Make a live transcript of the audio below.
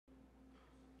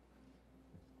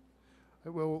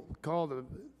We'll call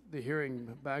the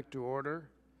hearing back to order.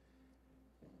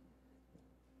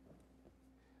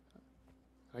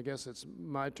 I guess it's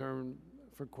my turn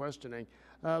for questioning.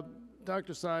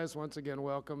 Dr. Sias, once again,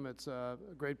 welcome. It's a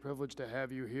great privilege to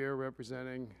have you here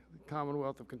representing the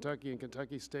Commonwealth of Kentucky and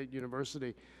Kentucky State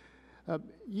University.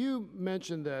 You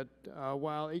mentioned that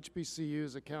while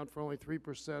HBCUs account for only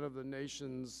 3% of the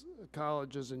nation's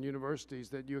colleges and universities,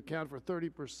 that you account for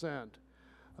 30%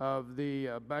 of the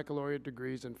baccalaureate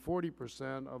degrees and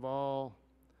 40% of all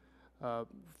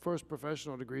first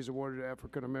professional degrees awarded to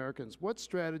African Americans. What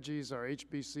strategies are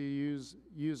HBCUs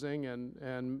using,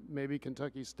 and maybe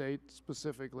Kentucky State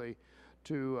specifically,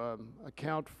 to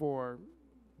account for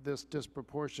this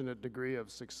disproportionate degree of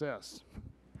success?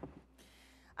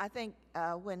 I think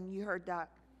when you heard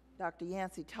Dr.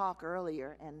 Yancy talk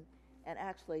earlier, and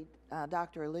actually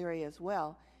Dr. O'Leary as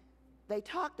well, they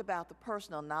talked about the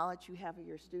personal knowledge you have of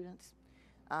your students,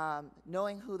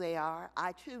 knowing who they are.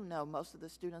 I too know most of the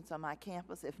students on my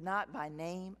campus. If not by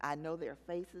name, I know their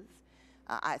faces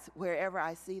wherever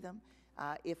I see them.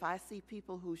 If I see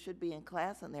people who should be in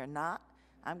class and they're not,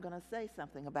 I'm going to say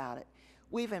something about it.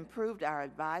 We've improved our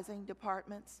advising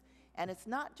departments, and it's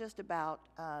not just about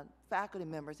faculty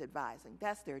members advising.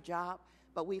 That's their job,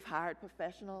 but we've hired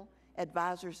professional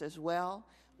advisors as well.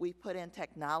 We've put in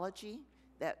technology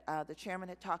that the chairman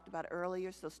had talked about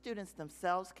earlier, so students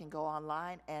themselves can go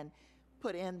online and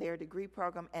put in their degree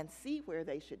program and see where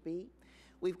they should be.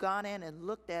 We've gone in and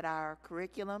looked at our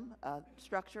curriculum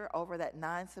structure over that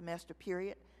 9-semester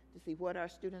period to see what our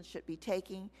students should be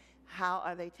taking, how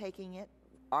are they taking it,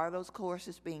 are those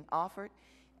courses being offered,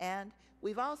 and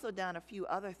we've also done a few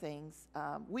other things.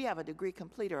 We have a degree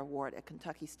completer award at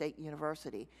Kentucky State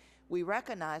University. We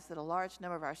recognize that a large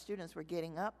number of our students were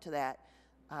getting up to that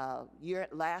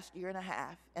last year and a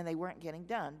half, and they weren't getting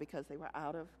done because they were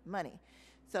out of money.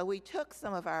 So we took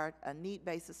some of our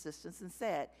need-based assistance and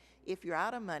said, if you're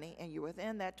out of money and you're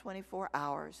within that 24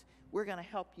 hours, we're going to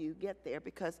help you get there,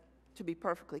 because to be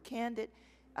perfectly candid,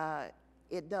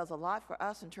 it does a lot for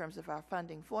us in terms of our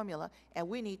funding formula, and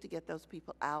we need to get those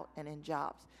people out and in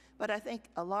jobs. But I think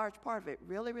a large part of it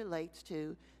really relates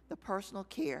to the personal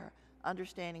care,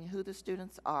 understanding who the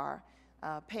students are,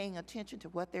 paying attention to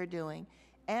what they're doing,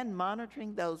 and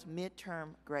monitoring those midterm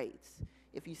grades.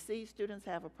 If you see students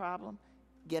have a problem,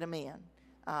 get them in.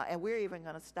 And we're even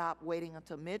going to stop waiting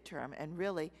until midterm and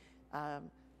really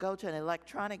go to an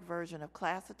electronic version of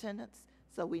class attendance,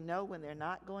 so we know when they're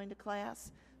not going to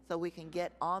class, so we can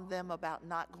get on them about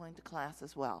not going to class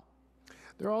as well.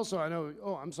 There are also, I know,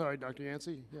 oh, I'm sorry, Dr.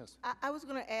 Yancy, yes. I was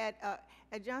going to add,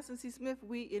 at Johnson C. Smith,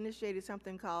 we initiated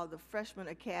something called the Freshman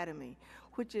Academy,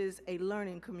 which is a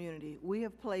learning community. We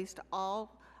have placed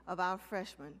all of our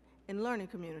freshmen in learning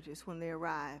communities when they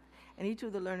arrive, and each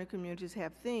of the learning communities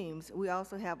have themes. We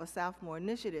also have a sophomore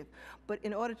initiative, but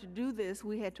in order to do this,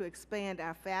 we had to expand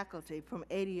our faculty from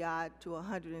 80-odd to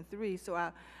 103, so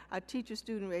our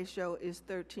teacher-student ratio is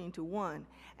 13-to-1,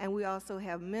 and we also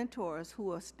have mentors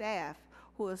who are staff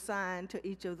who are assigned to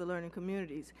each of the learning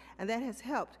communities, and that has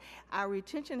helped. Our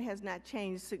retention has not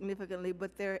changed significantly,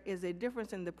 but there is a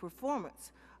difference in the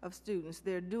performance of students.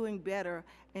 They're doing better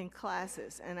in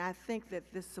classes, and I think that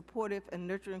this supportive and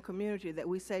nurturing community that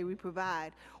we say we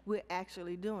provide, we're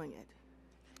actually doing it.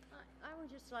 I would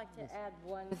just like to add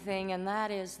one thing, and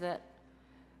that is that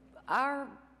our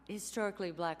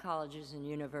historically black colleges and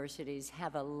universities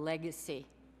have a legacy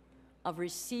of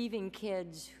receiving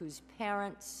kids whose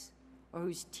parents or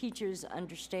whose teachers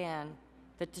understand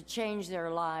that to change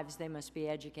their lives they must be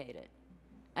educated.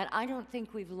 And I don't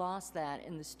think we've lost that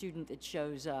in the student that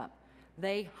shows up.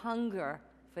 They hunger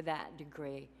for that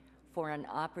degree, for an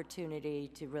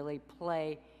opportunity to really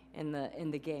play in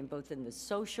the game, both in the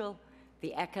social,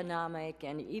 the economic,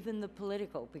 and even the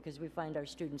political, because we find our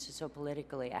students are so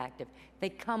politically active. They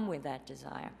come with that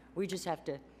desire. We just have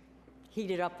to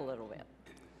heat it up a little bit.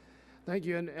 Thank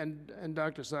you, and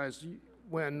Dr. Sias,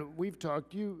 when we've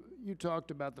talked, you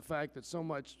talked about the fact that so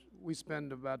much, we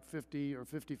spend about 50 or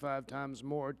 55 times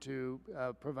more to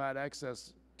provide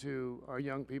access to our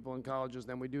young people in colleges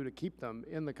than we do to keep them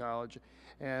in the college.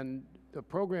 And the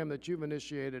program that you've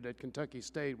initiated at Kentucky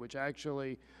State, which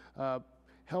actually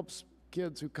helps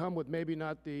kids who come with maybe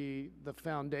not the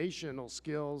foundational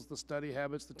skills, the study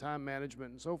habits, the time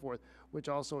management, and so forth, which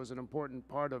also is an important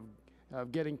part of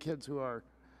getting kids who are,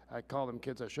 I call them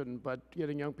kids, I shouldn't, but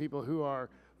getting young people who are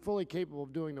fully capable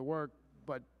of doing the work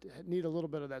but need a little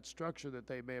bit of that structure that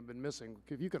they may have been missing.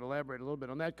 If you could elaborate a little bit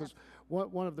on that, because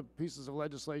one of the pieces of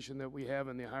legislation that we have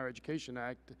in the Higher Education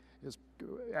Act is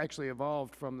actually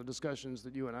evolved from the discussions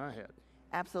that you and I had.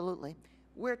 Absolutely.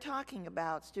 We're talking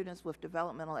about students with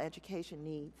developmental education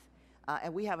needs,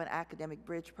 and we have an academic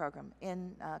bridge program.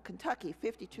 In Kentucky,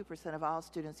 52% of all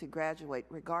students who graduate,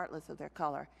 regardless of their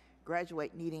color,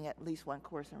 graduate needing at least one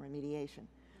course in remediation.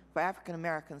 For African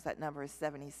Americans, that number is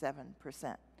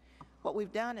 77%. What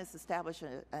we've done is establish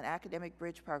an academic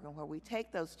bridge program where we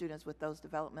take those students with those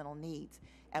developmental needs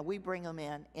and we bring them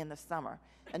in the summer.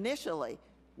 Initially,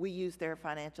 we use their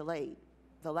financial aid.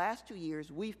 The last 2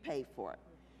 years, we've paid for it.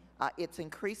 It's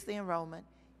increased the enrollment.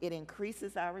 It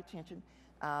increases our retention.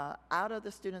 Out of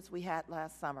the students we had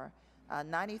last summer,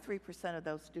 93% of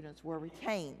those students were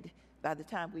retained by the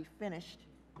time we finished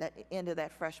that end of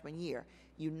that freshman year.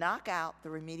 You knock out the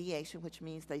remediation, which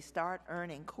means they start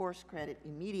earning course credit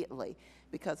immediately,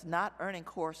 because not earning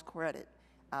course credit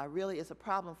really is a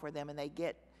problem for them, and they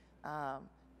get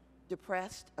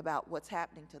depressed about what's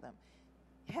happening to them.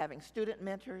 Having student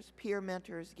mentors, peer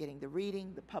mentors, getting the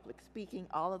reading, the public speaking,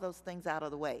 all of those things out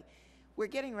of the way. We're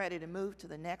getting ready to move to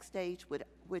the next stage,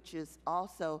 which is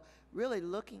also really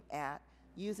looking at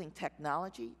using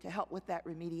technology to help with that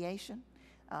remediation,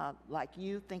 like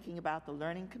you thinking about the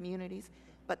learning communities.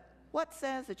 But what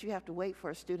says that you have to wait for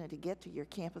a student to get to your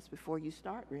campus before you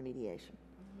start remediation?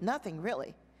 Nothing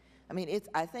really. I mean,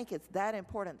 I think it's that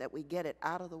important that we get it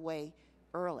out of the way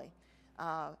early.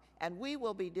 And we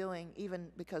will be doing, even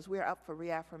because we're up for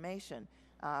reaffirmation,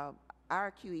 our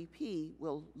QEP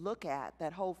will look at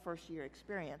that whole first year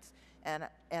experience. And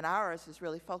ours is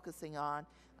really focusing on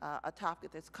a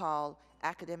topic that's called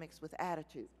academics with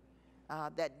attitude,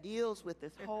 that deals with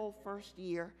this whole first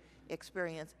year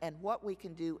experience and what we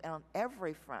can do on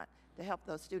every front to help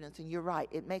those students. And you're right,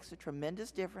 it makes a tremendous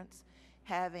difference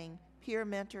having peer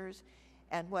mentors.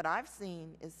 And what I've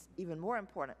seen is even more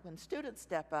important, when students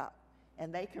step up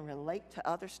and they can relate to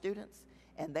other students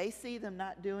and they see them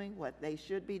not doing what they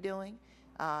should be doing,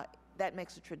 that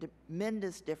makes a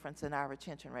tremendous difference in our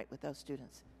retention rate with those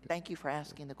students. Thank you for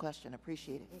asking the question.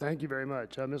 Appreciate it. Thank you very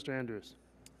much. Mr. Andrews.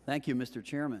 Thank you, Mr.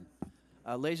 Chairman.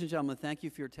 Ladies and gentlemen, thank you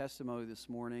for your testimony this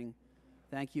morning.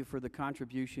 Thank you for the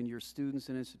contribution your students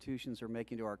and institutions are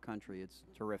making to our country. It's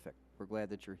terrific. We're glad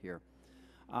that you're here.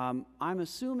 I'm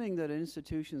assuming that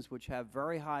institutions which have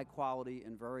very high quality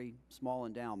and very small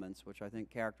endowments, which I think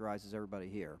characterizes everybody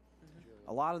here,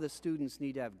 a lot of the students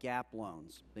need to have gap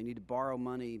loans. They need to borrow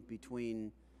money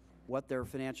between what their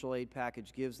financial aid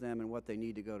package gives them and what they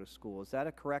need to go to school. Is that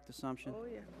a correct assumption? Oh,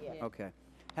 yeah. Okay.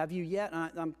 Have you yet,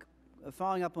 I'm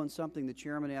following up on something the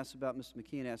chairman asked about, Mr.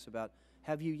 McKeon asked about,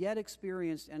 have you yet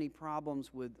experienced any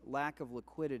problems with lack of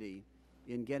liquidity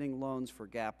in getting loans for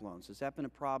gap loans? Has that been a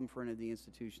problem for any of the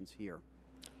institutions here?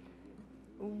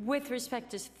 With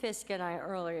respect to Fisk, and I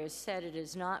earlier said it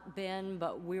has not been,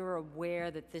 but we're aware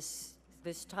that this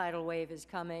tidal wave is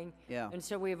coming. Yeah. And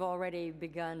so we've already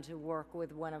begun to work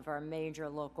with one of our major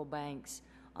local banks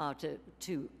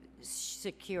to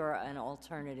secure an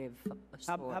alternative source.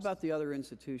 How about the other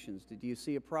institutions? Do you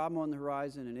see a problem on the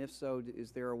horizon? And if so,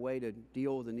 is there a way to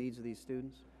deal with the needs of these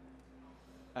students?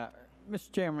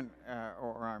 Mr. Chairman,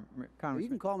 Well, you Congressman,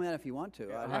 can call me that if you want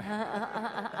to.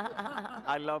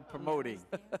 I love promoting.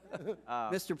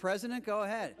 Mr. President, go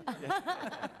ahead.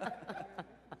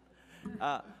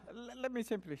 Let me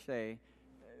simply say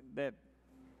that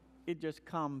it just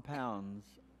compounds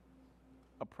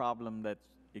a problem that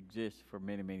exists for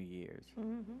many, many years.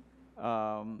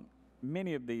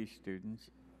 Many of these students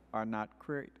are not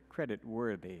credit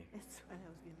worthy. That's what I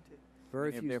was getting to.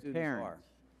 Very Many of few their students parents, are.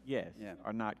 yes, Yeah.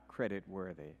 are not credit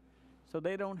worthy. So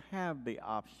they don't have the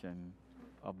option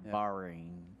of Yeah.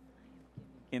 borrowing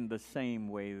in the same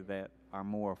way that our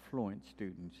more affluent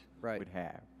students Right. would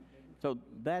have. So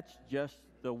that's just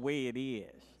the way it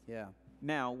is. Yeah.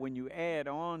 Now, when you add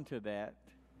on to that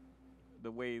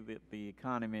the way that the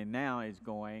economy now is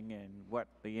going and what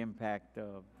the impact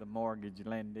of the mortgage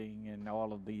lending and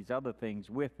all of these other things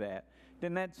with that,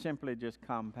 then that simply just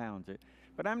compounds it.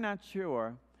 But I'm not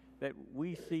sure that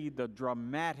we see the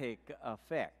dramatic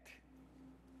effect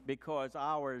because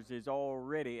ours is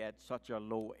already at such a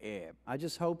low ebb. I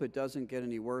just hope it doesn't get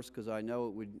any worse, because I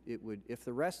know it would, if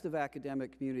the rest of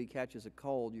academic community catches a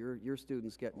cold, your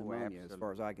students get pneumonia, as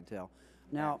far as I can tell.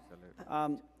 Now,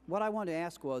 Absolutely. what I wanted to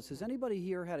ask was, has anybody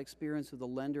here had experience with the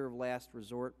Lender of Last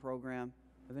Resort program?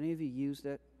 Have any of you used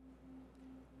it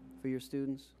for your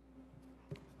students?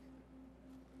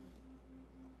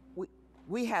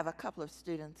 We have a couple of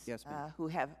students Yes, ma'am. who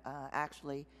have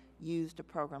actually used a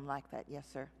program like that. Yes,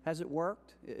 sir. Has it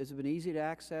worked? Has it been easy to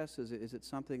access? Is it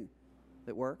something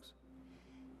that works?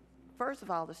 First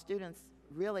of all, the students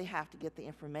really have to get the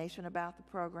information about the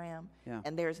program, Yeah.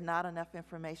 and there's not enough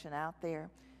information out there.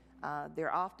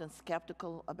 They're often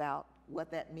skeptical about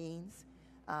what that means.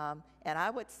 And I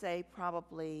would say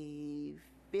probably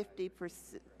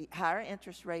 50% higher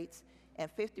interest rates, and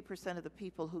 50% of the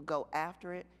people who go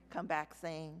after it come back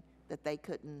saying that they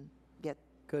couldn't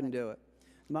do it.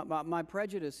 My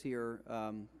prejudice here,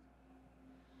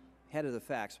 head of the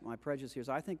facts, my prejudice here is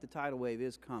I think the tidal wave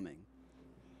is coming.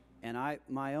 And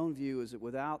my own view is that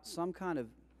without some kind of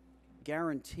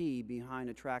guarantee behind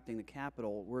attracting the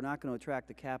capital, we're not going to attract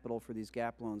the capital for these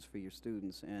gap loans for your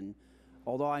students. And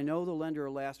although I know the lender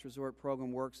of last resort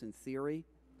program works in theory,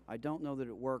 I don't know that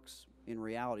it works in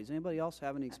reality. Does anybody else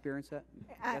have any experience that?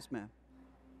 Yes, ma'am.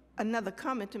 Another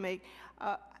comment to make.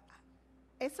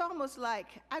 It's almost like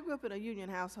I grew up in a union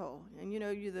household, and you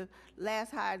know, you're the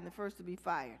last hired and the first to be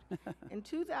fired. In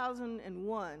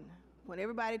 2001, when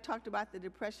everybody talked about the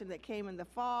depression that came in the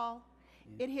fall,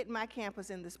 it hit my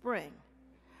campus in the spring.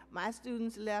 My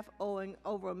students left owing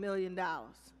over $1 million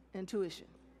in tuition.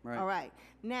 Right. All right.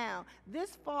 Now,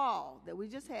 this fall that we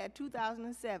just had,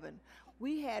 2007,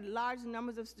 we had large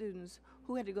numbers of students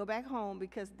who had to go back home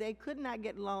because they could not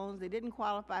get loans, they didn't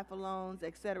qualify for loans,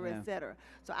 et cetera, et cetera.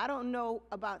 So I don't know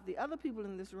about the other people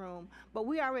in this room, but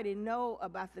we already know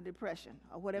about the depression,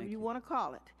 or whatever you want to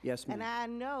call it. Yes, ma'am. And I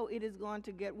know it is going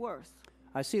to get worse.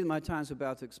 I see that my time's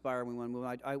about to expire and we want to move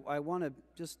on. I want to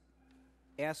just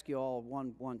ask you all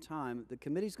one time. The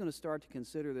committee's going to start to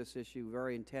consider this issue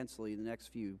very intensely in the next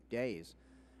few days.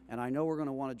 And I know we're going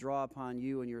to want to draw upon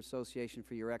you and your association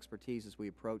for your expertise as we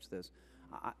approach this.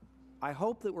 I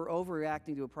hope that we're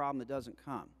overreacting to a problem that doesn't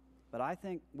come. But I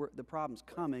think the problem's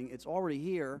coming. It's already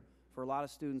here for a lot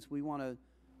of students. We want to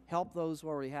help those who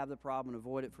already have the problem and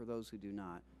avoid it for those who do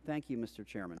not. Thank you, Mr.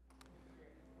 Chairman.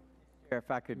 If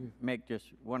I could make just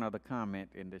one other comment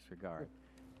in this regard,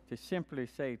 to simply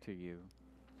say to you,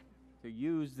 to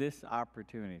use this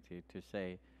opportunity to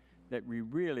say that we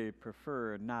really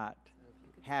prefer not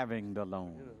having the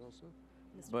loan,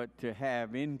 but to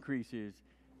have increases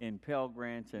in Pell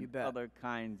Grants and other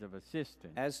kinds of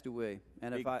assistance. As do we.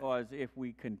 And because if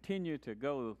we continue to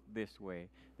go this way,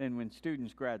 then when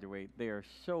students graduate, they are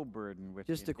so burdened with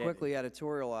just to quickly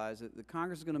editorialize it, the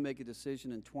Congress is going to make a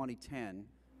decision in 2010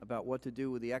 about what to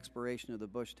do with the expiration of the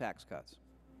Bush tax cuts.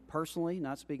 Personally,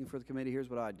 not speaking for the committee, here's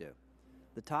what I'd do.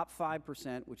 The top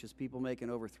 5%, which is people making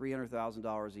over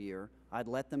 $300,000 a year, I'd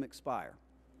let them expire.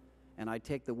 And I'd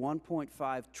take the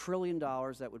 $1.5 trillion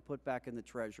that would put back in the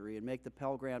Treasury and make the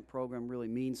Pell Grant program really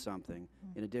mean something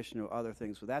in addition to other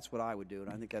things. So that's what I would do, and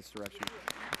I think that's the direction.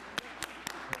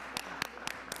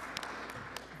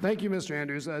 Thank you, Mr.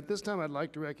 Andrews. At this time, I'd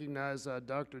like to recognize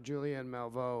Dr. Julianne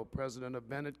Malveaux, president of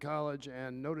Bennett College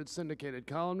and noted syndicated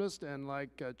columnist, and like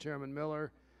Chairman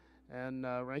Miller and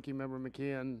Ranking Member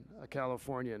McKeon, a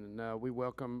Californian. And we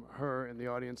welcome her in the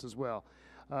audience as well.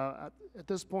 At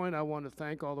this point, I want to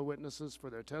thank all the witnesses for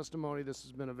their testimony. This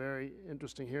has been a very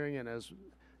interesting hearing, and as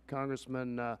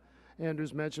Congressman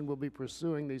Andrews mentioned, we'll be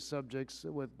pursuing these subjects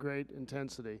with great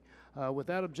intensity.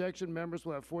 Without objection, members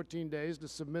will have 14 days to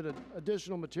submit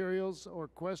additional materials or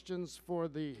questions for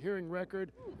the hearing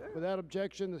record. Without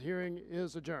objection, the hearing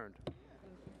is adjourned.